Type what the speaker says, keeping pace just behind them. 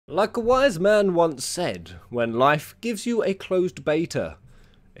Like a wise man once said, when life gives you a closed beta,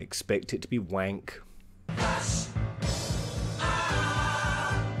 expect it to be wank.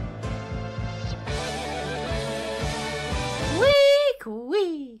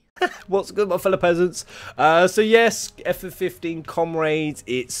 What's good, my fellow peasants? So yes, FF15 Comrades,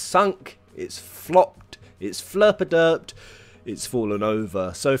 it's sunk, it's flopped, it's flurpaderped, it's fallen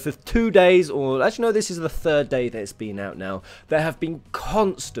over. So for 2 days, or actually no, this is the 3rd day that it's been out now, there have been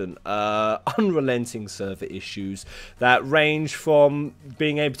constant, unrelenting server issues that range from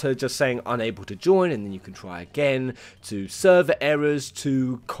being able to just saying unable to join and then you can try again, to server errors,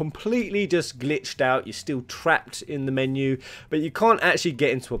 to completely just glitched out, you're still trapped in the menu, but you can't actually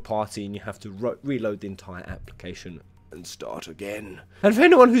get into a party and you have to reload the entire application and start again. And for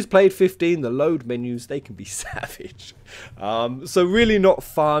anyone who's played 15, the load menus, they can be savage. So really not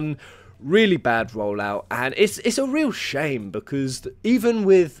fun, really bad rollout, and it's a real shame because even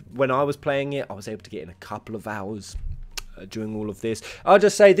with when I was playing it, I was able to get in a couple of hours during all of this. I'll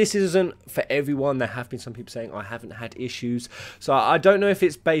just say this isn't for everyone. There have been some people saying I haven't had issues, so I don't know if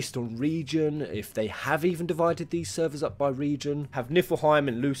it's based on region, if they have even divided these servers up by region, have Niflheim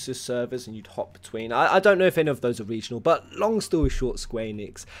and Lucis servers and you'd hop between. I don't know if any of those are regional, but long story short, Square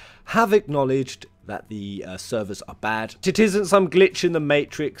Enix have acknowledged that the servers are bad. It isn't some glitch in the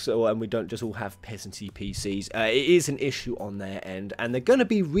matrix, and we don't just all have peasanty PCs. It is an issue on their end, and they're going to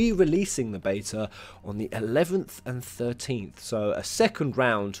be re-releasing the beta on the 11th and 13th, so a second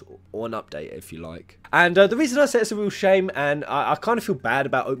round or an update if you like. And the reason I say it's a real shame, and I kind of feel bad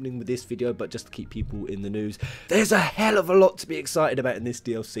about opening with this video, but just to keep people in the news, there's a hell of a lot to be excited about in this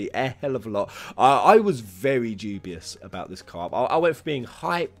DLC, a hell of a lot. I was very dubious about this carb. I went from being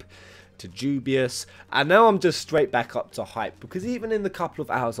hype to dubious, and now I'm just straight back up to hype, because even in the couple of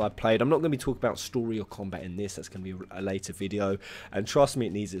hours I played, I'm not going to be talking about story or combat in this, that's going to be a later video, and trust me,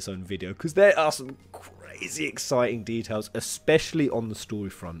 it needs its own video, because there are some crazy exciting details, especially on the story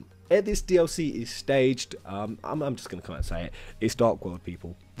front. This DLC is staged, I'm just going to come out and say it, it's Dark World,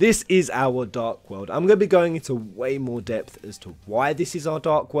 people. This is our Dark World. I'm going to be going into way more depth as to why this is our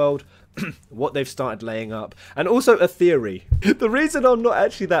Dark World, what they've started laying up, and also a theory. The reason I'm not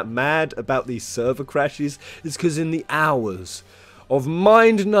actually that mad about these server crashes is because in the hours of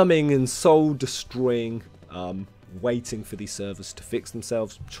mind-numbing and soul-destroying waiting for these servers to fix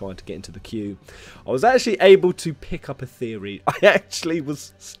themselves, trying to get into the queue, I was actually able to pick up a theory. I actually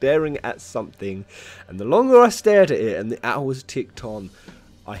was staring at something, and the longer I stared at it and the hours ticked on,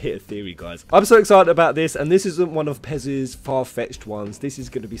 I hit a theory, guys. I'm so excited about this, and this isn't one of Pez's far-fetched ones. This is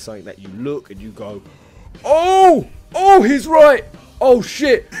going to be something that you look and you go, oh, he's right. Oh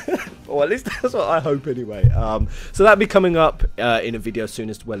shit. Or at least that's what I hope anyway. So that'll be coming up in a video soon,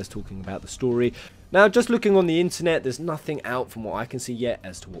 as well as talking about the story. Now, just looking on the internet, there's nothing out from what I can see yet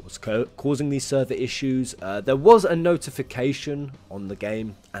as to what was causing these server issues. There was a notification on the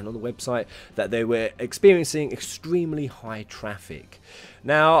game and on the website that they were experiencing extremely high traffic.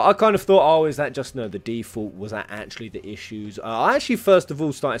 Now, I kind of thought, oh, is that just the default? Was that actually the issues? I actually first of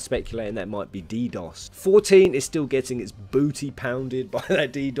all started speculating that it might be DDoS. 14 is still getting its booty pounded by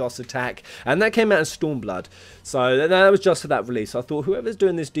that DDoS attack, and that came out in Stormblood. So that was just for that release. I thought, whoever's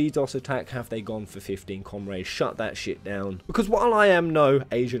doing this DDoS attack, have they gone for 15 Comrades? Shut that shit down. Because while I am no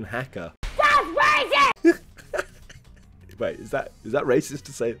Asian hacker, that's racist! Wait, is that racist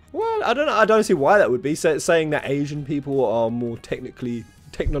to say? Well, I don't know. I don't see why that would be. So it's saying that Asian people are more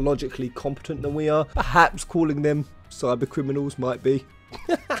technologically competent than we are. Perhaps calling them cyber criminals might be.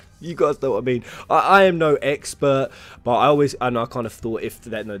 You guys know what I mean. I am no expert, but I kind of thought if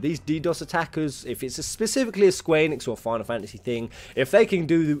these DDoS attackers, if it's specifically a Square Enix or a Final Fantasy thing, if they can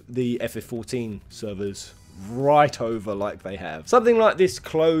do the FF14 servers right over like they have, something like this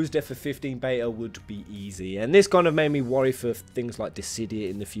closed FF15 beta would be easy, and this kind of made me worry for things like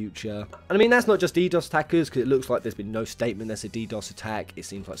Dissidia in the future. And I mean, that's not just DDoS attackers, because it looks like there's been no statement that's a DDoS attack. It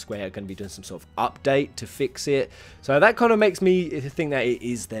seems like Square are going to be doing some sort of update to fix it, so that kind of makes me think that it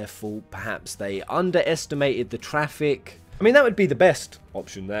is their fault. Perhaps they underestimated the traffic. I mean, that would be the best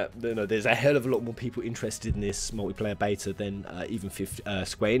option. That there's a hell of a lot more people interested in this multiplayer beta than even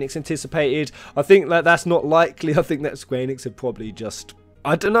Square Enix anticipated. I think that that's not likely. I think that Square Enix have probably just,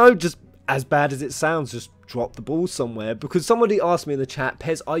 I don't know, just as bad as it sounds, just dropped the ball somewhere. Because somebody asked me in the chat,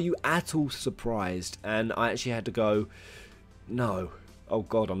 Pez, are you at all surprised? And I actually had to go, no. Oh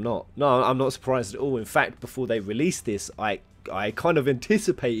God, I'm not. No, I'm not surprised at all. In fact, before they released this, I kind of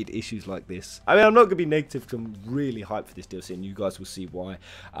anticipated issues like this. I mean, I'm not going to be negative because I'm really hyped for this DLC, and you guys will see why.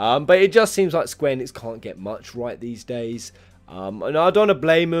 But it just seems like Square Enix can't get much right these days. And I don't want to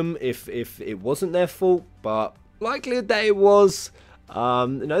blame them if it wasn't their fault, but likelihood that it was,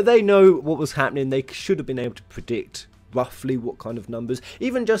 You know, they know what was happening. They should have been able to predict roughly what kind of numbers,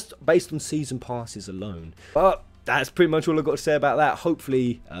 even just based on season passes alone. But that's pretty much all I've got to say about that.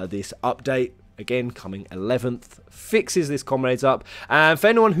 Hopefully this update, again coming 11th, fixes this Comrades up. And for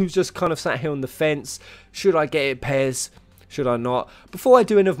anyone who's just kind of sat here on the fence, should I get it, Pez? Should I not? Before I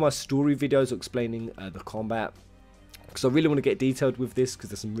do any of my story videos explaining the combat, because I really want to get detailed with this because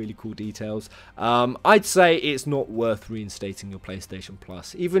there's some really cool details, I'd say it's not worth reinstating your PlayStation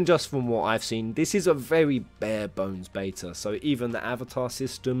Plus. Even just from what I've seen, this is a very bare bones beta. So even the avatar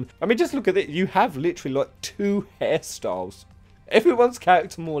system, I mean, just look at it. You have literally like 2 hairstyles. Everyone's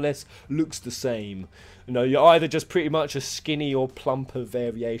character more or less looks the same. You know, you're either just pretty much a skinny or plumper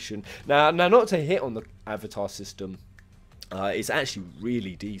variation. Now not to hit on the avatar system, it's actually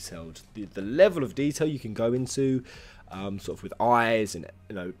really detailed. The level of detail you can go into, sort of with eyes and,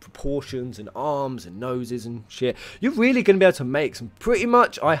 you know, proportions and arms and noses and shit, you're really going to be able to make some pretty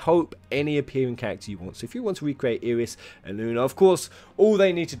much, I hope, any appearing character you want. So if you want to recreate Iris and Luna, of course, all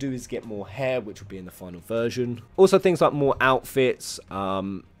they need to do is get more hair, which will be in the final version. Also things like more outfits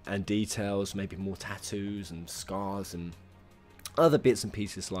and details, maybe more tattoos and scars and other bits and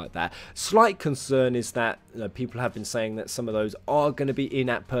pieces like that. Slight concern is that, you know, people have been saying that some of those are going to be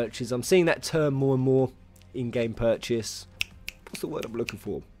in-app purchases. I'm seeing that term more and more. In-game purchase. What's the word I'm looking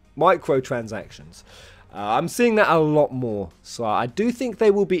for? Microtransactions. I'm seeing that a lot more. So I do think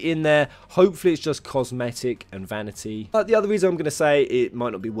they will be in there. Hopefully it's just cosmetic and vanity. But the other reason I'm going to say it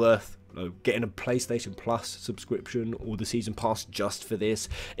might not be worth, you know, getting a PlayStation Plus subscription or the season pass just for this.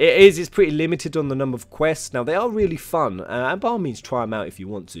 It's pretty limited on the number of quests. Now they are really fun, and by all means try them out if you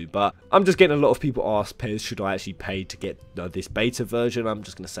want to, but I'm just getting a lot of people ask, Pez, should I actually pay to get this beta version? I'm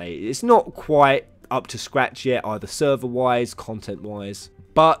just going to say it's not quite up to scratch yet, either server wise, content wise,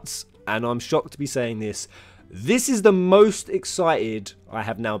 but, and I'm shocked to be saying this is the most excited I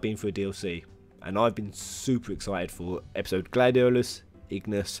have now been for a DLC, and I've been super excited for episode Gladiolus,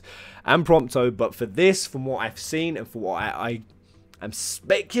 Ignis and Prompto, but for this, from what I've seen and for what I am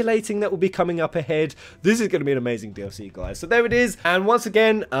speculating that will be coming up ahead, this is going to be an amazing DLC, guys. So there it is, and once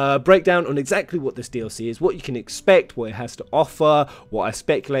again, breakdown on exactly what this DLC is, what you can expect, what it has to offer, what I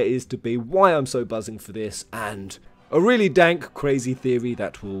speculate is to be, why I'm so buzzing for this, and a really dank, crazy theory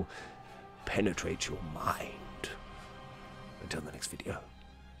that will penetrate your mind. Until the next video.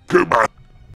 Goodbye.